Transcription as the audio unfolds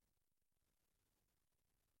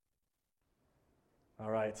All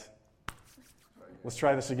right. Let's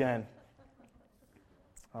try this again.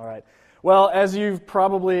 All right. Well, as you've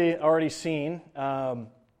probably already seen, that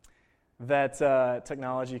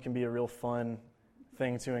technology can be a real fun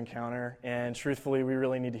thing to encounter. And truthfully, we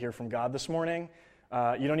really need to hear from God this morning.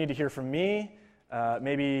 You don't need to hear from me.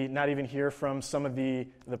 Maybe not even hear from some of the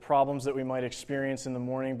problems that we might experience in the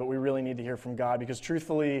morning, but we really need to hear from God because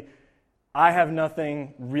truthfully, I have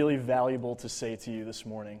nothing really valuable to say to you this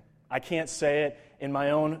morning. I can't say it in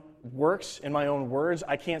my own works, in my own words.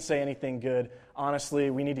 I can't say anything good. Honestly,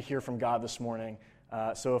 we need to hear from God this morning.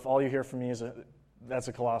 So if all you hear from me is that's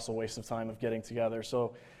a colossal waste of time of getting together.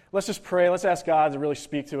 So let's just pray. Let's ask God to really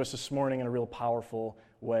speak to us this morning in a real powerful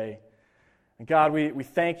way. And God, we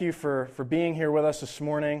thank you for being here with us this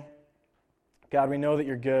morning. God, we know that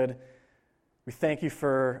you're good. We thank you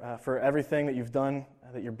for everything that you've done,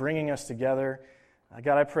 that you're bringing us together.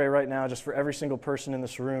 God, I pray right now just for every single person in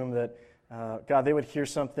this room that, God, they would hear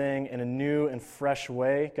something in a new and fresh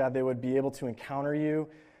way. God, they would be able to encounter you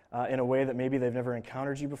in a way that maybe they've never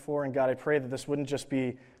encountered you before. And God, I pray that this wouldn't just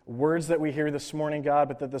be words that we hear this morning, God,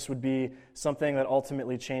 but that this would be something that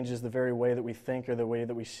ultimately changes the very way that we think or the way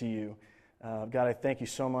that we see you. God, I thank you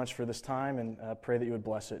so much for this time and pray that you would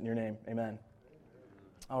bless it. In your name, amen.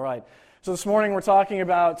 All right. So this morning we're talking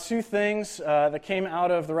about two things that came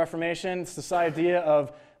out of the Reformation. It's this idea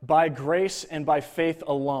of by grace and by faith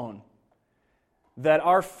alone. That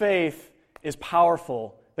our faith is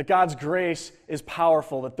powerful, that God's grace is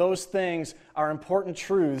powerful, that those things are important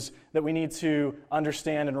truths that we need to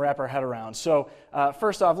understand and wrap our head around. So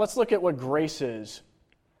first off, let's look at what grace is.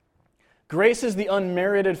 Grace is the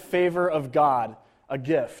unmerited favor of God, a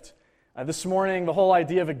gift. This morning, the whole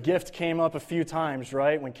idea of a gift came up a few times,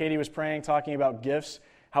 right? When Katie was praying, talking about gifts,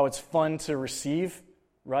 how it's fun to receive,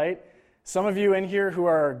 right? Some of you in here who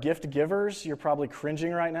are gift givers, you're probably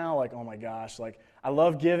cringing right now, like, oh my gosh, like, I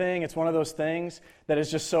love giving. It's one of those things that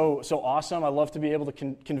is just so awesome. I love to be able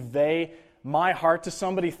to convey my heart to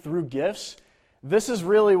somebody through gifts. This is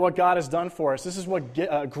really what God has done for us. This is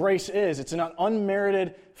what grace is. It's an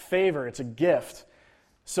unmerited favor. It's a gift.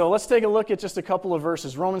 So let's take a look at just a couple of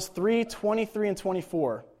verses. Romans 3:23 and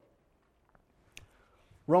 24.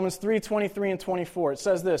 Romans 3:23 and 24. It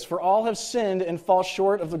says this, "For all have sinned and fall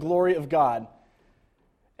short of the glory of God,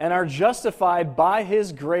 and are justified by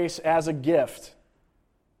His grace as a gift."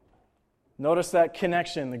 Notice that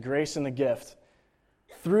connection, the grace and the gift.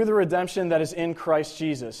 "Through the redemption that is in Christ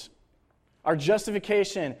Jesus." Our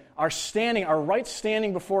justification, our standing, our right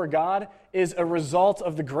standing before God is a result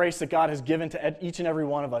of the grace that God has given to each and every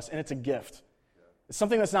one of us, and it's a gift. It's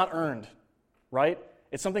something that's not earned, right?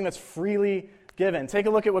 It's something that's freely given. Take a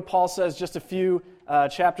look at what Paul says just a few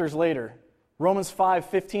chapters later. Romans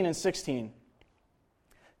 5:15 and 16.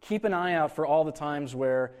 Keep an eye out for all the times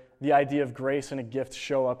where the idea of grace and a gift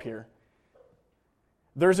show up here.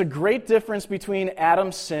 "There's a great difference between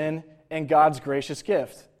Adam's sin and God's gracious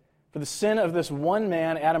gift. For the sin of this one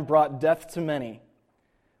man, Adam brought death to many.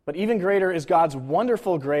 But even greater is God's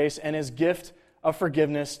wonderful grace and His gift of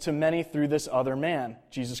forgiveness to many through this other man,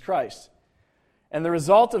 Jesus Christ. And the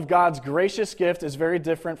result of God's gracious gift is very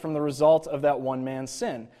different from the result of that one man's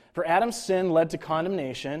sin. For Adam's sin led to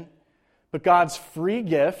condemnation, but God's free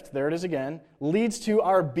gift, there it is again, leads to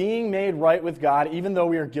our being made right with God, even though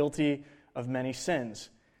we are guilty of many sins."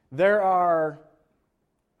 There are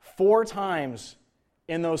 4 times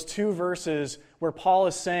in those 2 verses where Paul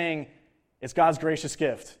is saying it's God's gracious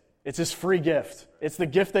gift. It's His free gift. It's the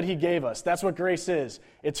gift that He gave us. That's what grace is.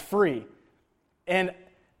 It's free. And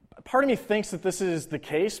part of me thinks that this is the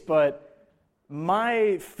case, but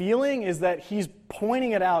my feeling is that he's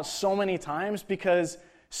pointing it out so many times because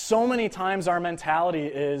so many times our mentality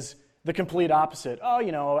is the complete opposite.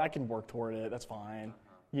 Oh, I can work toward it. That's fine.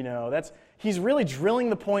 He's really drilling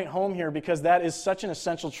the point home here because that is such an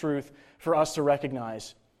essential truth for us to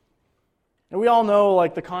recognize. And we all know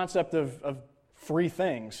the concept of free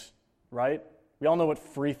things, right? We all know what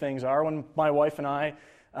free things are. When my wife and I,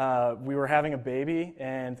 we were having a baby,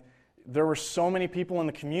 and there were so many people in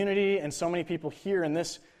the community and so many people here in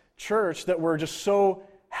this church that were just so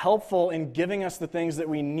helpful in giving us the things that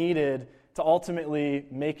we needed to ultimately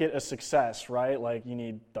make it a success, right? Like you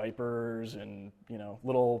need diapers and,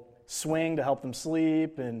 little swing to help them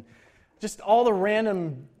sleep and just all the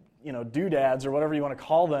random, doodads or whatever you want to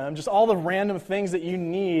call them, just all the random things that you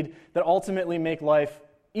need that ultimately make life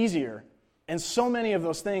easier. And so many of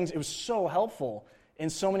those things, it was so helpful in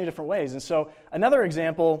so many different ways. And so another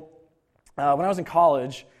example, when I was in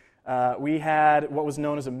college, we had what was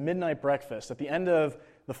known as a midnight breakfast. At the end of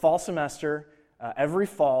the fall semester, every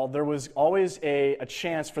fall, there was always a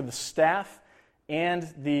chance for the staff and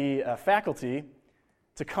the faculty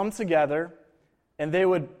to come together, and they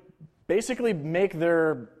would basically make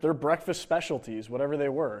their breakfast specialties, whatever they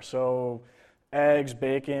were. So eggs,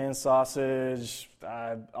 bacon, sausage,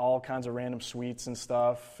 all kinds of random sweets and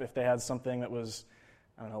stuff. If they had something that was,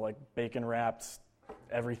 I don't know, like bacon wrapped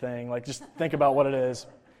everything, like just think about what it is.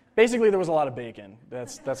 Basically, there was a lot of bacon.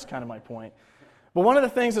 That's kind of my point. But one of the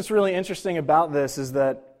things that's really interesting about this is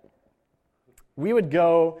that we would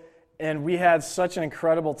go and we had such an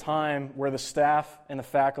incredible time where the staff and the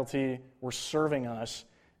faculty were serving us,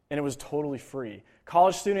 and it was totally free.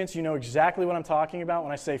 College students, you know exactly what I'm talking about.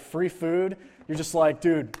 When I say free food, you're just like,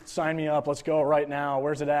 dude, sign me up. Let's go right now.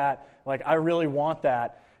 Where's it at? Like, I really want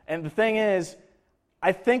that. And the thing is,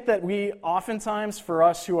 I think that we oftentimes, for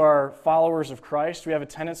us who are followers of Christ, we have a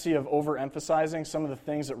tendency of overemphasizing some of the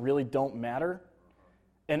things that really don't matter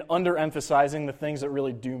and underemphasizing the things that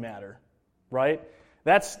really do matter, right?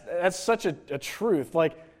 That's such a truth.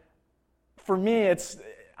 Like, for me,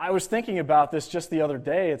 I was thinking about this just the other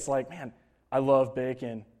day. It's like, man, I love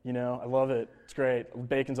bacon, you know, I love it. It's great.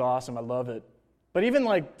 Bacon's awesome. I love it. But even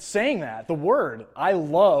like saying that, the word, I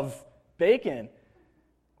love bacon,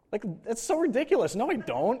 like, it's so ridiculous. No, I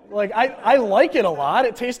don't. Like, I like it a lot.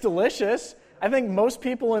 It tastes delicious. I think most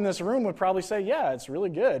people in this room would probably say, yeah, it's really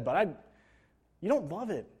good, but you don't love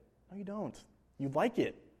it. No, you don't. You like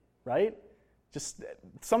it, right? Just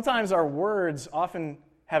sometimes our words often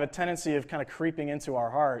have a tendency of kind of creeping into our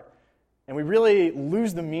heart, and we really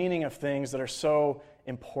lose the meaning of things that are so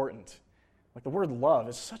important. Like the word love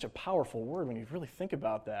is such a powerful word when you really think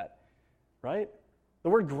about that, right? The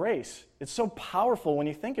word grace, it's so powerful when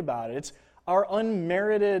you think about it. It's our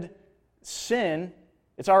unmerited sin,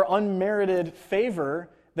 it's our unmerited favor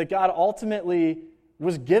that God ultimately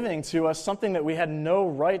was giving to us, something that we had no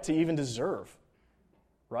right to even deserve,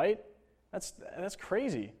 right? That's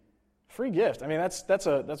crazy. Free gift. I mean, that's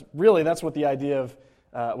what the idea of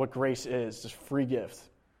what grace is, just free gift.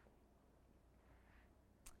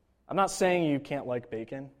 I'm not saying you can't like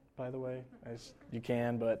bacon, by the way. You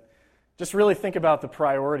can, but just really think about the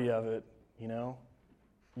priority of it, you know?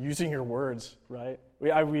 Using your words, right?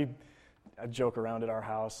 I joke around at our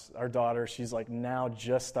house. Our daughter, she's like now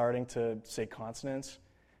just starting to say consonants.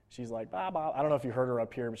 She's like, ba, ba. I don't know if you heard her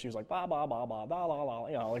up here, but she was like, ba, ba, ba, ba, ba, la, la,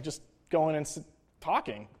 you know, like just going and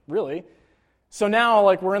talking, really. So now,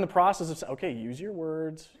 like, we're in the process of saying, okay, use your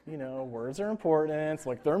words. You know, words are important.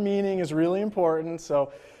 Like, their meaning is really important.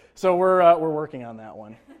 So we're working on that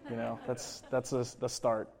one. You know, that's the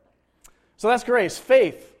start. So that's grace.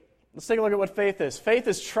 Faith. Let's take a look at what faith is. Faith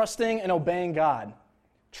is trusting and obeying God.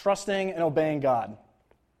 Trusting and obeying God.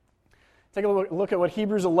 Take a look at what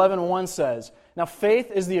Hebrews 11:1 says. Now, faith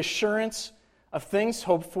is the assurance of things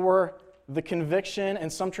hoped for, the conviction,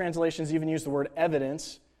 and some translations even use the word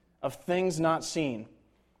evidence, of things not seen.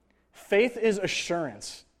 Faith is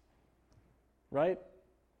assurance, right?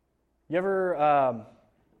 You ever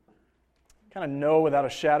kind of know without a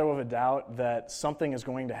shadow of a doubt that something is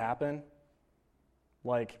going to happen?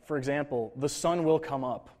 Like, for example, the sun will come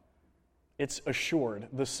up. It's assured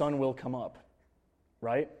the sun will come up,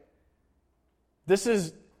 right? This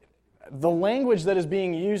is the language that is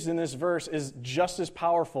being used in this verse is just as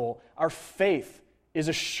powerful. Our faith is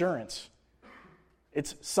assurance.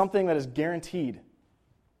 It's something that is guaranteed.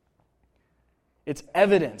 It's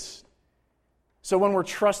evidence. So when we're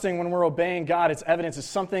trusting, when we're obeying God, it's evidence. It's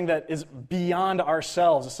something that is beyond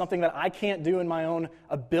ourselves. It's something that I can't do in my own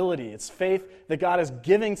ability. It's faith that God is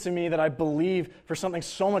giving to me that I believe for something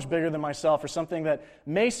so much bigger than myself, for something that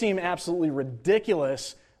may seem absolutely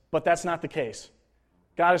ridiculous, but that's not the case.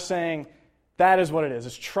 God is saying, that is what it is.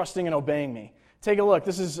 It's trusting and obeying me. Take a look.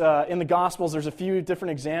 This is in the Gospels. There's a few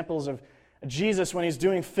different examples of Jesus when he's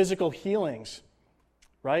doing physical healings,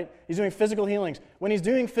 right? He's doing physical healings. When he's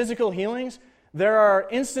doing physical healings, there are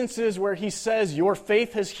instances where he says, your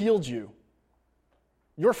faith has healed you.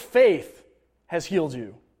 Your faith has healed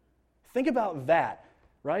you. Think about that,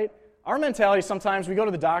 right? Our mentality sometimes, we go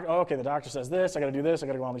to the doctor, the doctor says this, I got to do this, I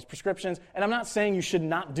got to go on these prescriptions, and I'm not saying you should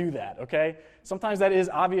not do that, okay? Sometimes that is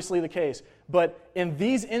obviously the case. But in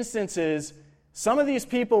these instances, some of these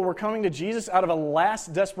people were coming to Jesus out of a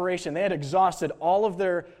last desperation. They had exhausted all of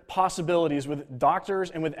their possibilities with doctors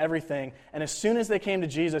and with everything. And as soon as they came to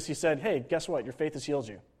Jesus, he said, hey, guess what? Your faith has healed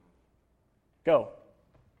you. Go.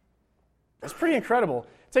 That's pretty incredible.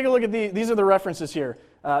 Take a look at these are the references here.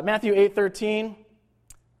 Matthew 8:13,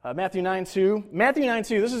 Matthew 9:2. Matthew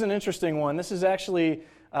 9:2, this is an interesting one. This is actually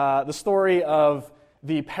the story of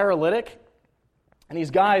the paralytic. And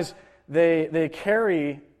these guys, they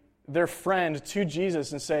carry their friend to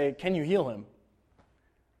Jesus and say, can you heal him?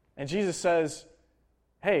 And Jesus says,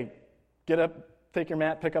 hey, get up take your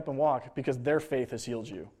mat, pick up, and walk, because their faith has healed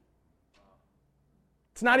you.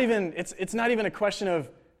 It's not even a question of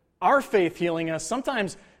our faith healing us.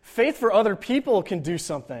 Sometimes faith for other people can do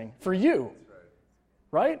something for you,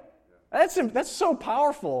 right? That's so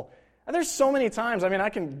powerful. And there's so many times, I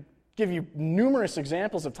can give you numerous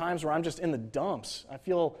examples of times where I'm just in the dumps. I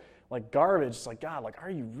feel like garbage. It's like, God, like, are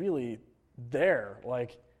you really there?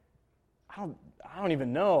 Like, I don't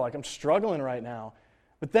even know. Like, I'm struggling right now.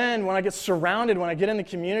 But then when I get surrounded, when I get in the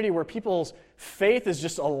community where people's faith is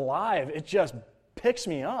just alive, it just picks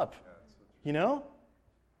me up, you know?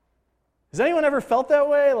 Has anyone ever felt that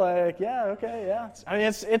way? Like, yeah, okay, yeah.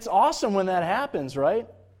 It's awesome when that happens, right?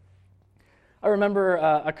 I remember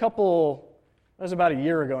it was about a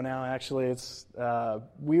year ago now, actually.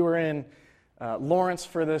 We were in Lawrence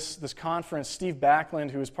for this conference. Steve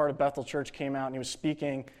Backlund, who was part of Bethel Church, came out and he was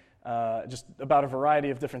speaking just about a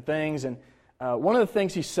variety of different things. And one of the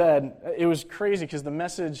things he said, it was crazy because the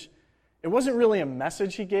message, it wasn't really a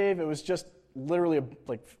message he gave. It was just literally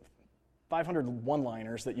like 500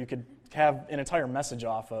 one-liners that you could have an entire message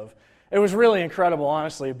off of. It was really incredible,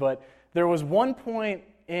 honestly. But there was one point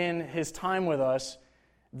in his time with us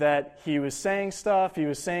that he was saying stuff. He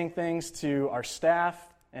was saying things to our staff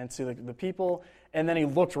and to the people. And then he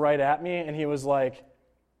looked right at me and he was like,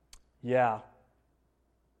 yeah.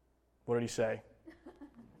 What did he say?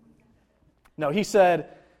 No, he said,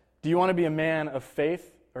 do you want to be a man of faith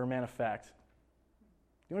or a man of fact? Do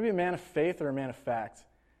you want to be a man of faith or a man of fact?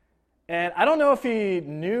 And I don't know if he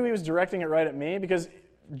knew he was directing it right at me, because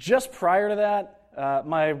just prior to that,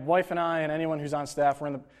 my wife and I and anyone who's on staff,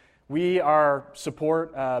 we are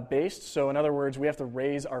support-based. So in other words, we have to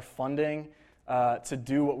raise our funding to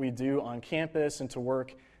do what we do on campus and to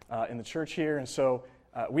work in the church here. And so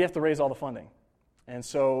we have to raise all the funding. And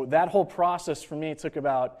so that whole process for me took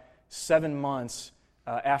about 7 months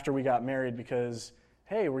after we got married, because,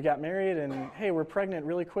 hey, we got married and, hey, we're pregnant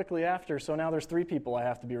really quickly after, so now there's 3 people I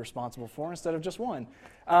have to be responsible for instead of just 1.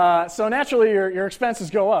 So naturally your expenses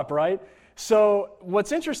go up, right? So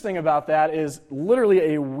what's interesting about that is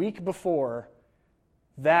literally a week before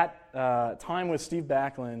that time with Steve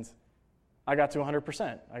Backlund, I got to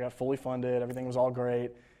 100%. I got fully funded. Everything was all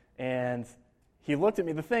great. And he looked at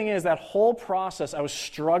me. The thing is, that whole process, I was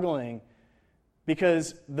struggling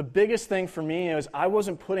because the biggest thing for me is I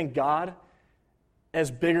wasn't putting God as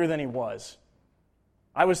bigger than he was.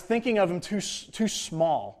 I was thinking of him too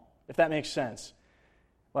small, if that makes sense.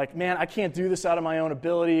 Like, man, I can't do this out of my own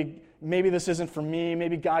ability. Maybe this isn't for me.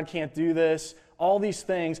 Maybe God can't do this. All these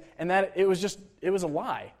things. And that it was a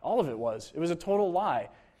lie. All of it was. It was a total lie.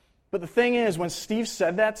 But the thing is, when Steve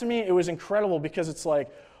said that to me, it was incredible, because it's like,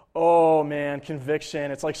 oh man,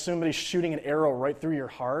 conviction. It's like somebody shooting an arrow right through your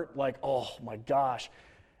heart. Like, oh my gosh.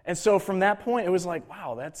 And so from that point, it was like,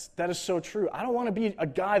 wow, that is so true. I don't want to be a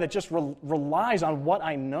guy that just relies on what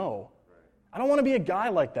I know. I don't want to be a guy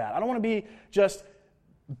like that. I don't want to be just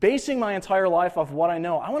basing my entire life off what I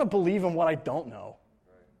know. I want to believe in what I don't know.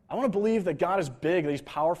 I want to believe that God is big, that he's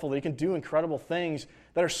powerful, that he can do incredible things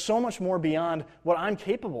that are so much more beyond what I'm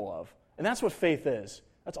capable of. And that's what faith is.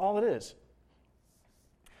 That's all it is.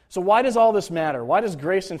 So why does all this matter? Why does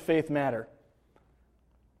grace and faith matter?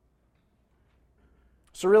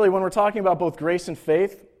 So really, when we're talking about both grace and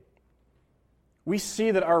faith, we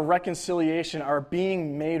see that our reconciliation, our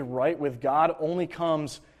being made right with God, only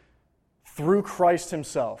comes through Christ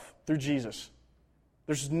himself, through Jesus.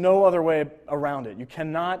 There's no other way around it. You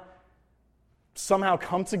cannot somehow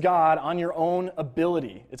come to God on your own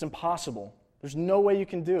ability. It's impossible. There's no way you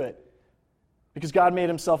can do it, because God made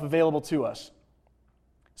himself available to us.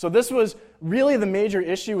 So this was really the major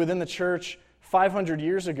issue within the church 500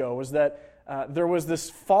 years ago, was that there was this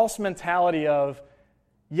false mentality of,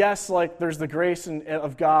 yes, like there's the grace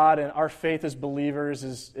of God, and our faith as believers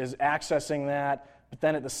is accessing that, but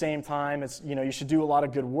then at the same time, it's, you should do a lot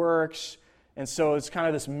of good works, and so it's kind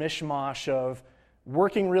of this mishmash of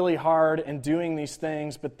working really hard and doing these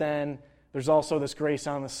things, but then there's also this grace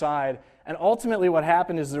on the side. And ultimately what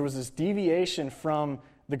happened is there was this deviation from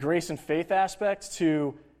the grace and faith aspect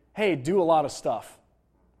to, hey, do a lot of stuff.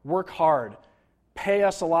 Work hard. Pay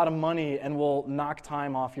us a lot of money and we'll knock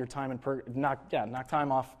time off your time knock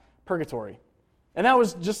time off purgatory. And that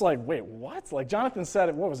was just like, wait, what? Like Jonathan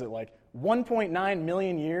said, what was it, like 1.9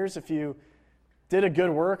 million years if you did a good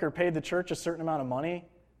work or paid the church a certain amount of money?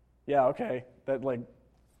 Yeah, okay. That like,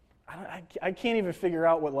 I can't even figure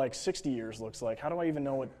out what like 60 years looks like. How do I even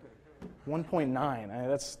know what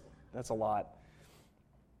 1.9? That's a lot.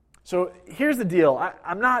 So here's the deal.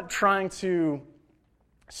 I'm not trying to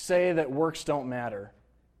say that works don't matter,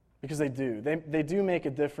 because they do. They do make a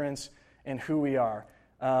difference in who we are.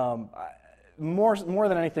 more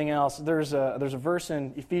than anything else, there's a verse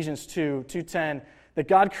in Ephesians 2:10, that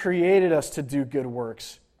God created us to do good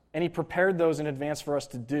works, and He prepared those in advance for us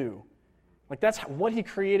to do. Like, that's what He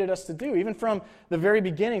created us to do. Even from the very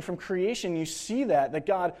beginning, from creation, you see that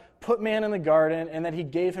God put man in the garden and that He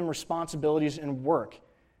gave him responsibilities and work.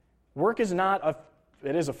 Work is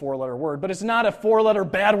it is a four-letter word, but it's not a four-letter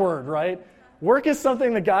bad word, right? Work is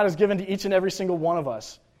something that God has given to each and every single one of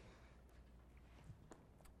us.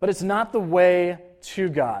 But it's not the way to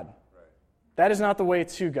God. That is not the way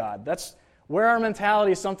to God. That's where our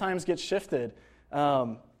mentality sometimes gets shifted.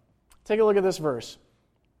 Take a look at this verse.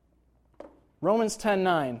 Romans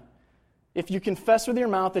 10:9. If you confess with your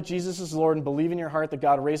mouth that Jesus is Lord and believe in your heart that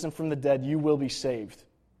God raised Him from the dead, you will be saved.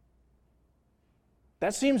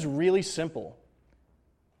 That seems really simple.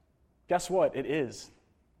 Guess what? It is.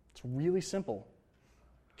 It's really simple.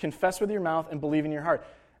 Confess with your mouth and believe in your heart.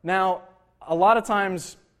 Now, a lot of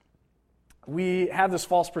times we have this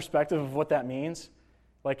false perspective of what that means.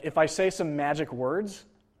 Like, if I say some magic words,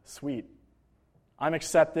 sweet. I'm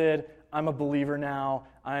accepted. I'm a believer now.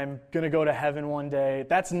 I'm going to go to heaven one day.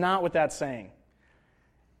 That's not what that's saying.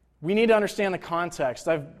 We need to understand the context.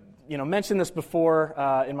 I've mentioned this before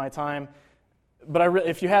in my time, but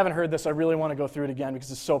if you haven't heard this, I really want to go through it again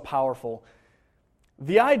because it's so powerful.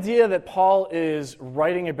 The idea that Paul is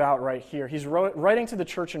writing about right here, he's writing to the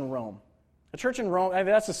church in Rome. The church in Rome,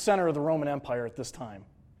 that's the center of the Roman Empire at this time.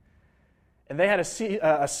 And they had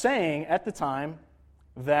a saying at the time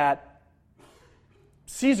that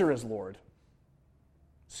Caesar is Lord.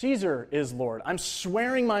 Caesar is Lord. I'm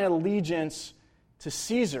swearing my allegiance to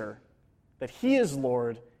Caesar, that he is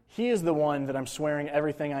Lord. He is the one that I'm swearing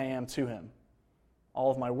everything I am to him. All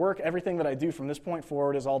of my work, everything that I do from this point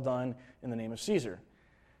forward is all done in the name of Caesar.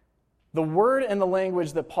 The word and the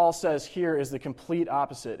language that Paul says here is the complete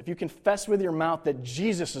opposite. If you confess with your mouth that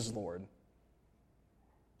Jesus is Lord.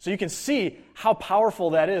 So you can see how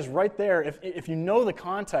powerful that is right there if you know the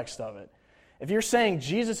context of it. If you're saying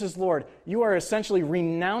Jesus is Lord, you are essentially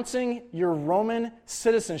renouncing your Roman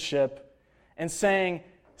citizenship and saying,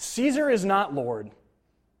 Caesar is not Lord.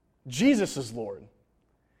 Jesus is Lord.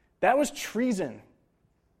 That was treason.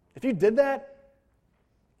 If you did that,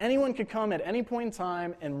 anyone could come at any point in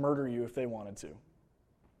time and murder you if they wanted to.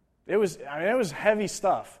 It was heavy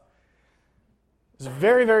stuff. It was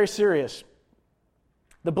very, very serious.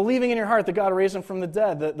 The believing in your heart that God raised him from the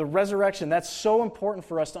dead, the resurrection, that's so important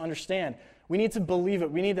for us to understand. We need to believe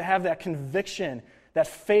it. We need to have that conviction, that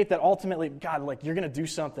faith that ultimately, God, you're going to do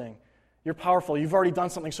something. You're powerful. You've already done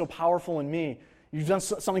something so powerful in me. You've done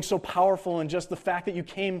something so powerful in just the fact that you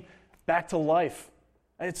came back to life.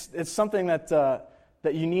 It's something that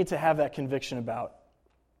you need to have that conviction about.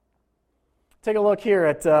 Take a look here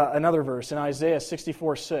at another verse in Isaiah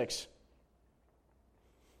 64:6.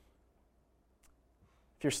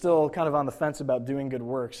 If you're still kind of on the fence about doing good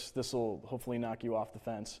works, this will hopefully knock you off the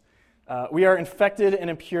fence. We are infected and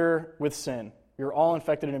impure with sin. We are all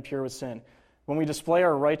infected and impure with sin. When we display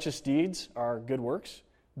our righteous deeds, our good works,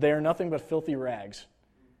 they are nothing but filthy rags.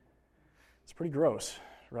 It's pretty gross,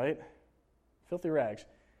 right? Filthy rags.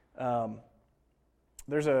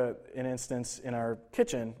 There's an instance in our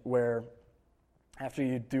kitchen where after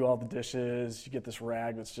you do all the dishes, you get this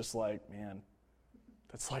rag that's just man,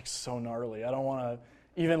 that's so gnarly. I don't want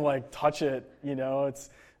to even touch it, It's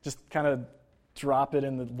just kind of drop it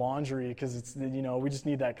in the laundry because it's, we just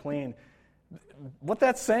need that clean. What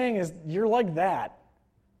that's saying is you're like that.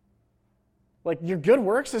 Your good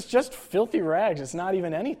works is just filthy rags. It's not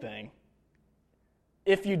even anything.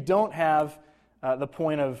 If you don't have the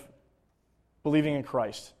point of believing in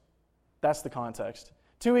Christ. That's the context.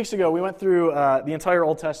 2 weeks ago, we went through the entire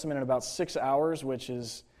Old Testament in about 6 hours, which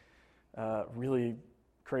is really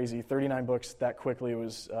crazy. 39 books that quickly. It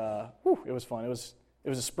was fun. It was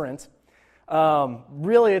a sprint.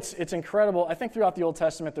 Really, it's incredible. I think throughout the Old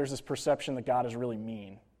Testament, there's this perception that God is really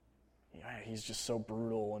mean. He's just so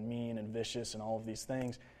brutal and mean and vicious and all of these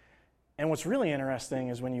things. And what's really interesting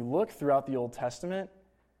is when you look throughout the Old Testament,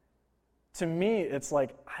 to me, it's I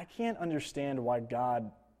can't understand why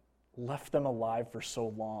God left them alive for so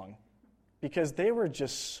long. Because they were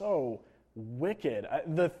just so wicked.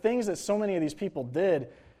 The things that so many of these people did,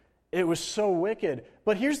 it was so wicked.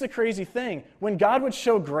 But here's the crazy thing. When God would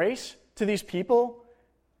show grace to these people,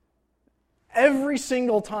 every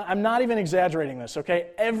single time, I'm not even exaggerating this,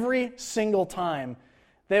 okay? Every single time,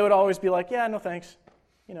 they would always be yeah, no thanks.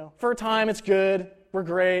 For a time, it's good. We're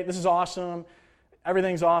great. This is awesome.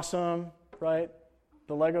 Everything's awesome, right?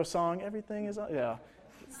 The Lego song, everything is, yeah.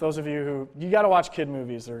 It's those of you you got to watch kid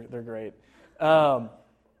movies. They're great.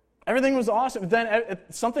 Everything was awesome. Then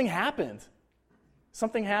something happened.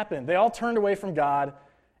 Something happened. They all turned away from God,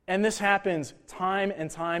 and this happens time and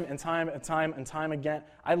time and time and time and time again.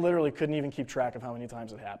 I literally couldn't even keep track of how many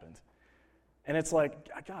times it happened. And it's like,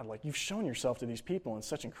 God, like, you've shown yourself to these people in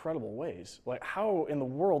such incredible ways. Like, how in the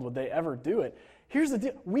world would they ever do it? Here's the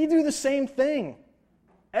deal. We do the same thing.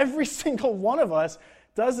 Every single one of us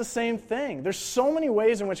does the same thing. There's so many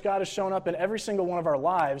ways in which God has shown up in every single one of our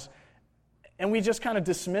lives, and we just kind of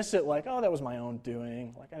dismiss it like, oh, that was my own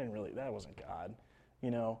doing. Like, that wasn't God,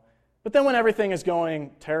 you know. But then when everything is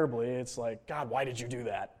going terribly, it's like, God, why did you do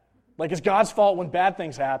that? Like, it's God's fault when bad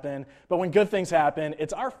things happen, but when good things happen,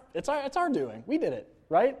 it's our doing. We did it,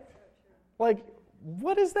 right? Like,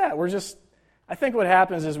 what is that? I think what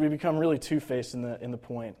happens is we become really two-faced in the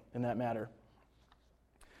point in that matter.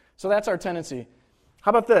 So that's our tendency. How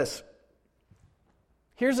about this?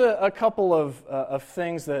 Here's a couple of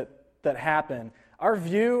things that happen. Our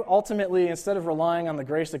view, ultimately, instead of relying on the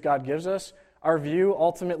grace that God gives us, our view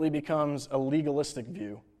ultimately becomes a legalistic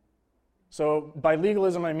view. So by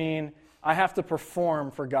legalism, I mean I have to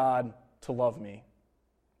perform for God to love me,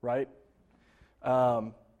 right?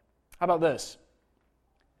 How about this?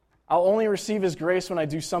 I'll only receive His grace when I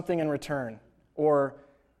do something in return. Or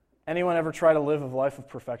anyone ever try to live a life of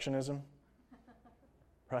perfectionism?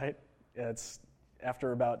 Right? It's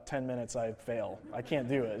after about 10 minutes I fail. I can't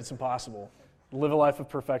do it. It's impossible. Live a life of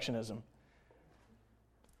perfectionism.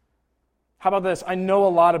 How about this? I know a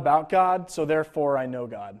lot about God, so therefore I know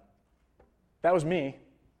God. That was me, in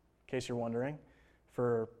case you're wondering.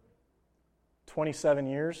 For 27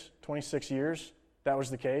 years, 26 years, that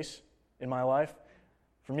was the case in my life.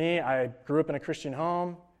 For me, I grew up in a Christian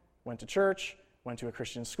home, went to church, went to a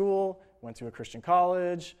Christian school, went to a Christian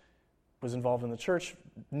college, was involved in the church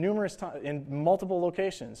numerous times, in multiple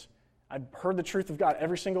locations. I heard the truth of God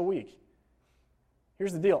every single week.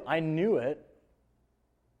 Here's the deal. I knew it,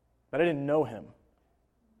 but I didn't know Him.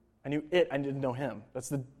 I knew it, I didn't know Him.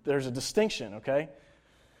 There's a distinction, okay?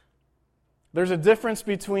 There's a difference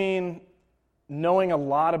between knowing a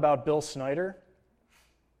lot about Bill Snyder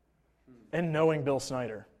and knowing Bill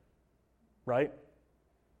Snyder, right?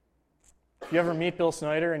 If you ever meet Bill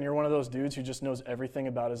Snyder and you're one of those dudes who just knows everything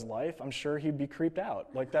about his life, I'm sure he'd be creeped out.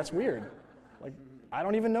 Like, that's weird. Like, I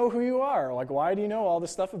don't even know who you are. Like, why do you know all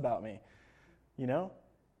this stuff about me? You know?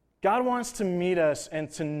 God wants to meet us and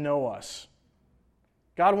to know us.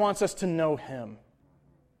 God wants us to know Him.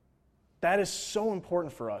 That is so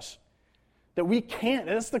important for us. That we can't,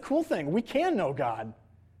 and that's the cool thing, we can know God.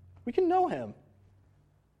 We can know Him.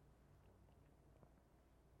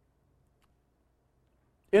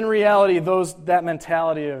 In reality, that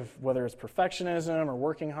mentality of whether it's perfectionism or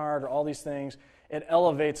working hard or all these things, it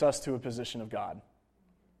elevates us to a position of God.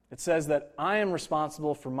 It says that I am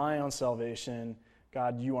responsible for my own salvation.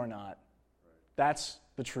 God, you are not. That's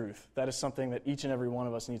the truth. That is something that each and every one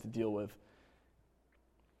of us need to deal with.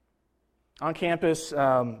 On campus,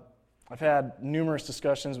 I've had numerous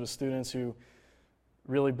discussions with students who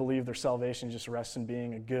really believe their salvation just rests in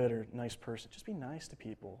being a good or nice person. Just be nice to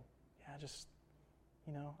people. Yeah, just,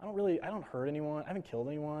 you know, I don't hurt anyone. I haven't killed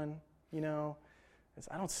anyone, you know.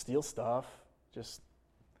 I don't steal stuff. It's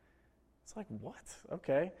like, what?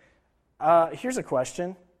 Okay. Here's a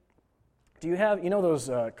question. Do you have, those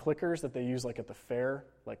clickers that they use like at the fair,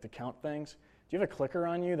 like to count things? Do you have a clicker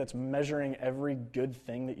on you that's measuring every good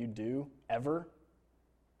thing that you do, ever?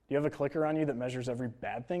 Do you have a clicker on you that measures every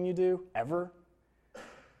bad thing you do, ever?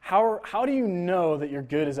 How do you know that your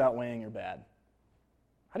good is outweighing your bad?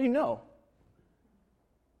 How do you know?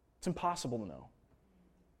 It's impossible to know.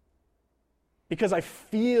 Because I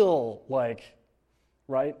feel like,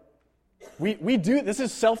 right? We do, this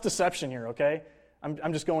is self-deception here, okay?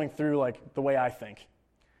 I'm just going through like the way I think.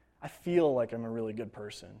 I feel like I'm a really good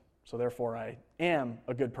person, so therefore I am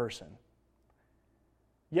a good person.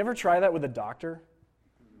 You ever try that with a doctor?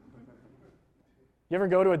 You ever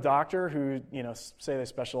go to a doctor who, say they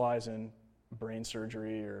specialize in brain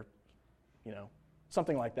surgery or,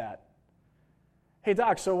 something like that? Hey,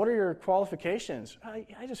 doc, so what are your qualifications?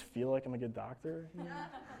 I just feel like I'm a good doctor.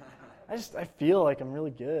 I feel like I'm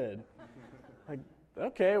really good. Like,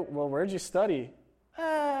 okay, well, where'd you study?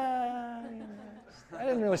 I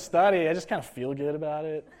didn't really study. I just kind of feel good about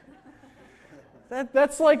it.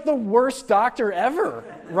 That's like the worst doctor ever,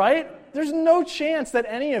 right? There's no chance that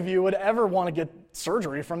any of you would ever want to get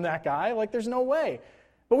surgery from that guy. Like, there's no way.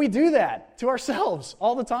 But we do that to ourselves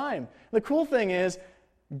all the time. The cool thing is,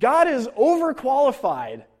 God is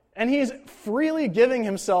overqualified, and He's freely giving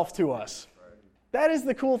Himself to us. That is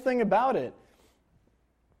the cool thing about it.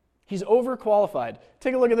 He's overqualified.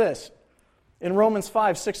 Take a look at this. In Romans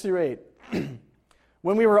 5, 6 through 8.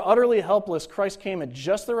 When we were utterly helpless, Christ came at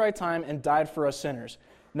just the right time and died for us sinners.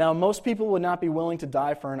 Now, most people would not be willing to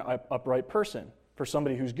die for an upright person, for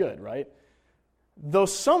somebody who's good, right? Though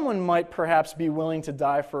someone might perhaps be willing to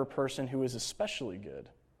die for a person who is especially good.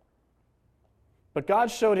 But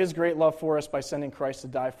God showed his great love for us by sending Christ to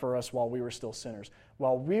die for us while we were still sinners.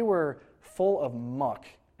 While we were full of muck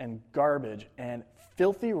and garbage and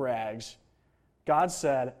filthy rags, God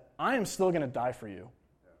said, I am still going to die for you.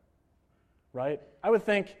 Right? I would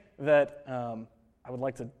think that I would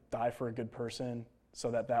like to die for a good person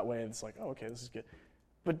so that way it's like, oh, okay, this is good.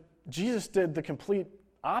 But Jesus did the complete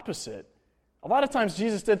opposite. A lot of times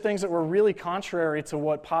Jesus did things that were really contrary to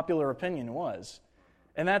what popular opinion was.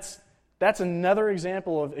 And that's another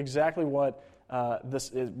example of exactly what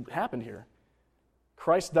happened here.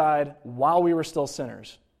 Christ died while we were still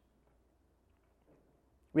sinners.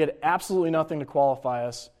 We had absolutely nothing to qualify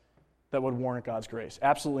us that would warrant God's grace.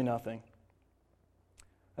 Absolutely nothing.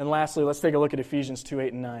 And lastly, let's take a look at Ephesians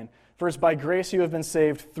 2:8 and 9. For it's by grace you have been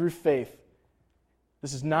saved through faith.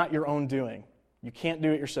 This is not your own doing. You can't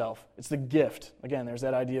do it yourself. It's the gift. Again, there's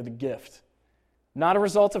that idea of the gift. Not a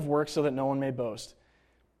result of works so that no one may boast.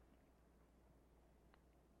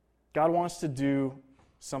 God wants to do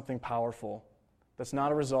something powerful that's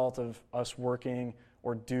not a result of us working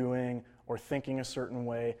or doing or thinking a certain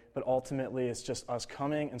way, but ultimately it's just us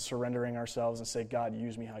coming and surrendering ourselves and say, God,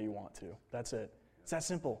 use me how you want to. That's it. It's that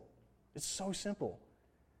simple. It's so simple.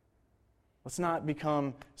 Let's not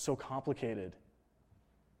become so complicated.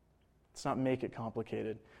 Let's not make it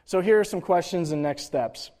complicated. So here are some questions and next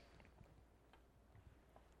steps.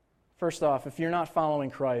 First off, if you're not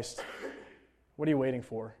following Christ, what are you waiting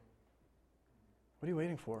for? What are you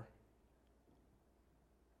waiting for?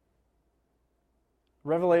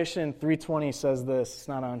 Revelation 3:20 says this. It's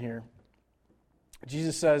not on here.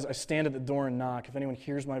 Jesus says, I stand at the door and knock. If anyone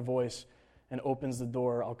hears my voice and opens the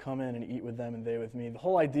door, I'll come in and eat with them and they with me. The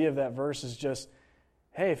whole idea of that verse is just,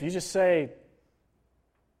 hey, if you just say,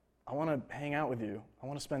 I want to hang out with you, I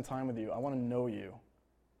want to spend time with you, I want to know you,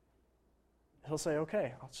 he'll say,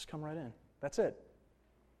 okay, I'll just come right in. That's it.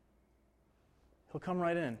 He'll come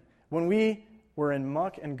right in. When we were in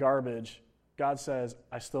muck and garbage, God says,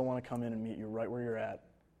 I still want to come in and meet you right where you're at.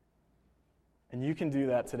 And you can do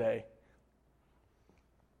that today.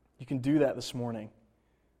 You can do that this morning.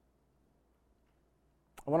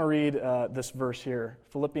 I want to read this verse here.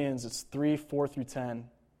 Philippians, it's 3:4-10.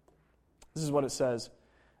 This is what it says.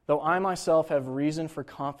 Though I myself have reason for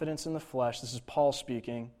confidence in the flesh, this is Paul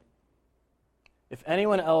speaking, if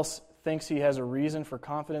anyone else thinks he has a reason for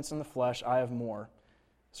confidence in the flesh, I have more.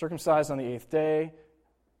 Circumcised on the 8th day,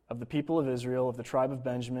 of the people of Israel, of the tribe of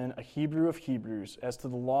Benjamin, a Hebrew of Hebrews, as to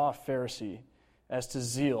the law, a Pharisee, as to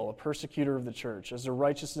zeal, a persecutor of the church, as to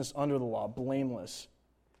righteousness under the law, blameless.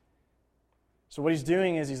 So what he's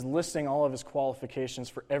doing is he's listing all of his qualifications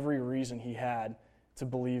for every reason he had to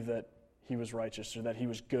believe that he was righteous or that he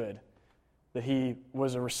was good, that he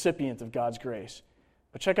was a recipient of God's grace.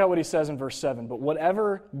 But check out what he says in verse 7. But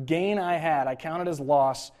whatever gain I had, I counted as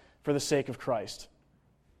loss for the sake of Christ.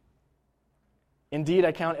 Indeed,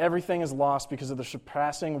 I count everything as lost because of the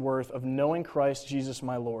surpassing worth of knowing Christ Jesus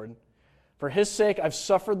my Lord. For his sake I've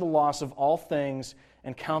suffered the loss of all things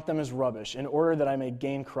and count them as rubbish, in order that I may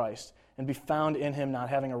gain Christ and be found in him, not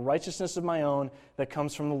having a righteousness of my own that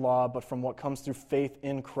comes from the law, but from what comes through faith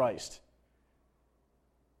in Christ.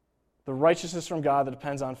 The righteousness from God that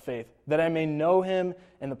depends on faith, that I may know him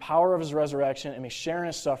and the power of his resurrection and may share in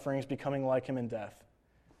his sufferings, becoming like him in death.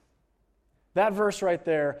 That verse right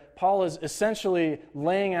there, Paul is essentially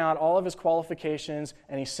laying out all of his qualifications,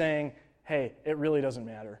 and he's saying, hey, it really doesn't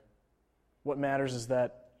matter. What matters is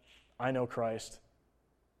that I know Christ.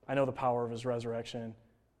 I know the power of his resurrection.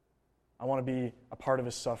 I want to be a part of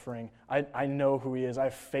his suffering. I know who he is. I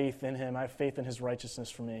have faith in him. I have faith in his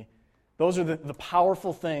righteousness for me. Those are the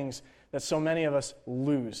powerful things that so many of us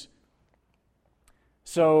lose.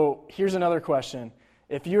 So here's another question.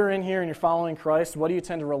 If you're in here and you're following Christ, what do you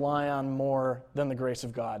tend to rely on more than the grace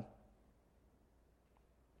of God?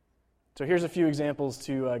 So here's a few examples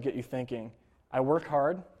to get you thinking. I work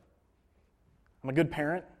hard. I'm a good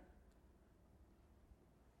parent.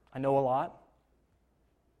 I know a lot.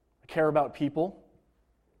 I care about people.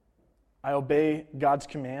 I obey God's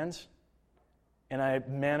commands. And I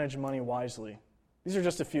manage money wisely. These are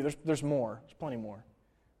just a few. There's more. There's plenty more.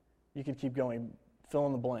 You could keep going. Fill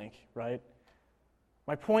in the blank, right?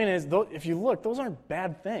 My point is, if you look, those aren't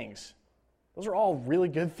bad things. Those are all really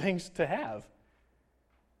good things to have.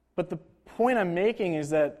 But the point I'm making is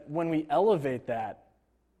that when we elevate that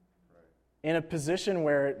in a position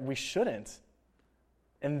where we shouldn't,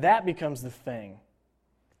 and that becomes the thing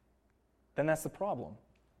then that's the problem,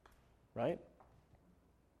 right?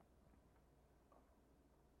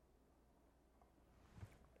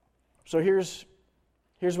 So here's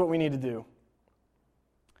what we need to do.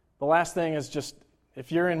 The last thing is just,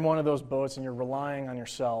 if you're in one of those boats and you're relying on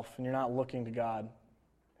yourself and you're not looking to God,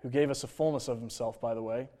 who gave us a fullness of himself, by the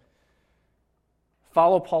way,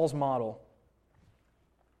 follow Paul's model.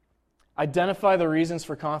 Identify the reasons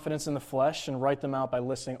for confidence in the flesh and write them out by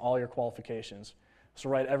listing all your qualifications. So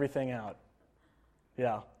write everything out.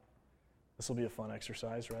 Yeah. This will be a fun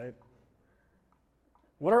exercise, right?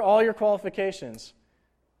 What are all your qualifications?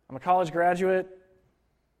 I'm a college graduate.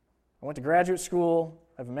 I went to graduate school.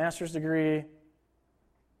 I have a master's degree.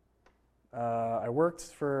 I worked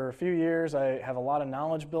for a few years. I have a lot of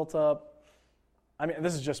knowledge built up. I mean,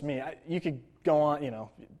 this is just me. You could go on,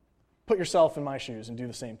 put yourself in my shoes and do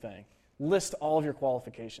the same thing. List all of your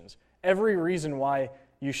qualifications. Every reason why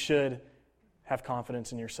you should have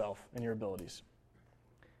confidence in yourself and your abilities.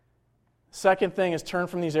 Second thing is turn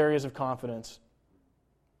from these areas of confidence.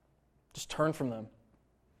 Just turn from them.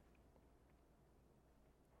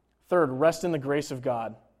 Third, rest in the grace of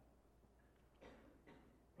God.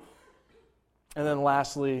 And then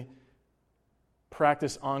lastly,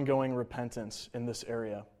 practice ongoing repentance in this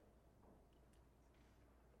area.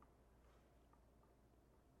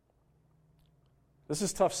 This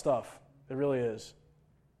is tough stuff. It really is.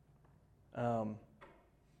 I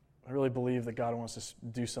really believe that God wants to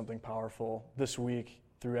do something powerful this week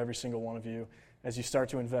through every single one of you as you start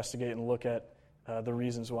to investigate and look at the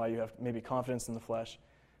reasons why you have maybe confidence in the flesh.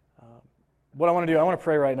 What I want to do, I want to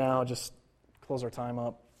pray right now, just close our time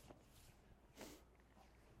up.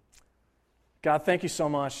 God, thank you so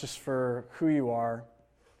much just for who you are.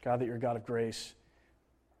 God, that you're a God of grace.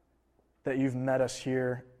 That you've met us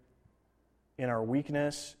here in our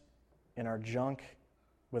weakness, in our junk,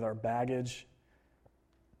 with our baggage.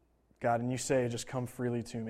 God, and you say, just come freely to me.